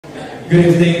Good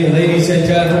evening, ladies and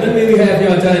gentlemen. May we have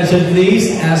your attention,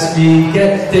 please, as we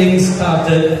get things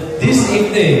started this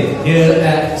evening here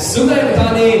at Sungai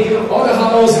Petani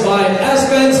Autohaus by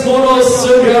Benz Motors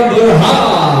Sdn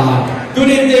Bhd. Good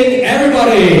evening,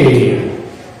 everybody.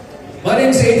 My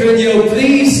name is Adrian Yeoh.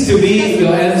 Pleased to be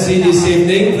your MC this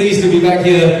evening. Pleased to be back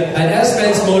here at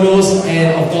Benz Motors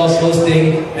and of course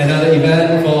hosting another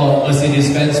event for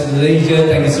Mercedes-Benz Malaysia.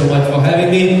 Thank you so much for having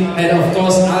me. And of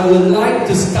course, I would like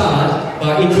to start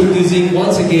by introducing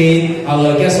once again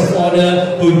our guest of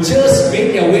honor who just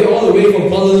made their way all the way from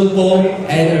Kuala Lumpur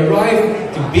and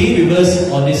arrived to be with us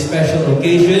on this special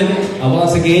occasion.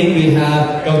 Once again, we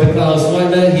have Dr. Klaus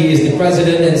Wagner. He is the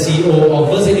President and CEO of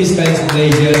Mercedes-Benz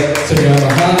Malaysia. Sdn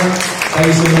Bhd. Thank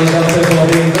you so much, Doctor, for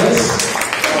being with us.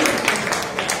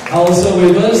 Also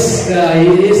with us,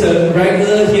 he is a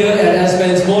regular here at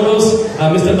Benz Motors,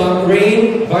 Mr. Mark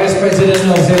Rain, Vice President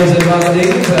of Sales and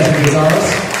Marketing, present with us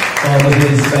for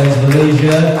Mercedes-Benz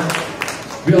Malaysia.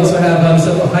 We also have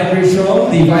Mr. Heinrich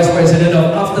Schrom, the Vice President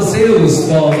of After Sales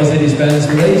for Mercedes-Benz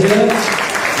Malaysia.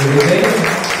 Good evening.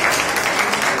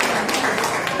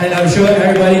 And I'm sure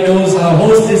everybody knows our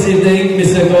host this evening,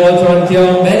 Mr. Goh Chuan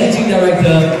Tiong, Managing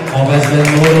Director of Benz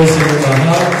Motors Sdn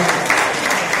Bhd.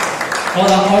 All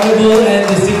our honorable and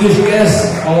distinguished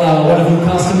guests, all our wonderful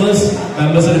customers,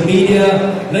 members of the media,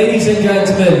 ladies and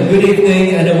gentlemen, good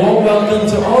evening and a warm welcome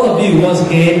to all of you once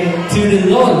again to the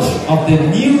launch of the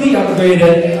newly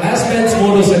upgraded Benz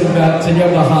Motors Sdn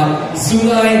Bhd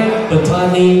Sungai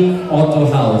Petani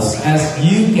Autohaus. As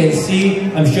you can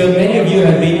see, I'm sure many of you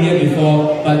have been here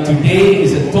before, but today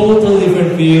is a total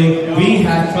different feel. We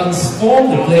have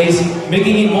transformed the place,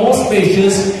 making it more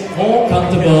spacious, more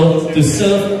comfortable to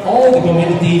serve all the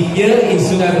community here in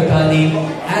Sungai Petani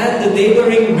and the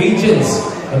neighboring regions.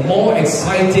 A more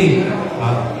exciting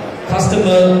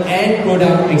customer and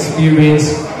product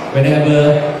experience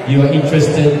whenever you are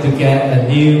interested to get a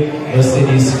new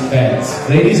Mercedes-Benz.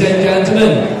 Ladies and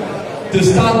gentlemen, to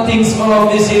start things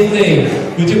off this evening,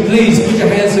 would you please put your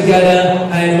hands together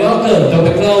and welcome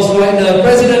Dr. Klaus Wagner,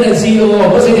 President and CEO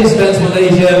of Mercedes-Benz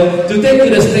Malaysia, to take to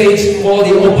the stage for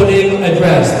the opening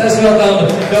address. Let's welcome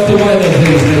Dr. Wagner,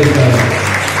 please.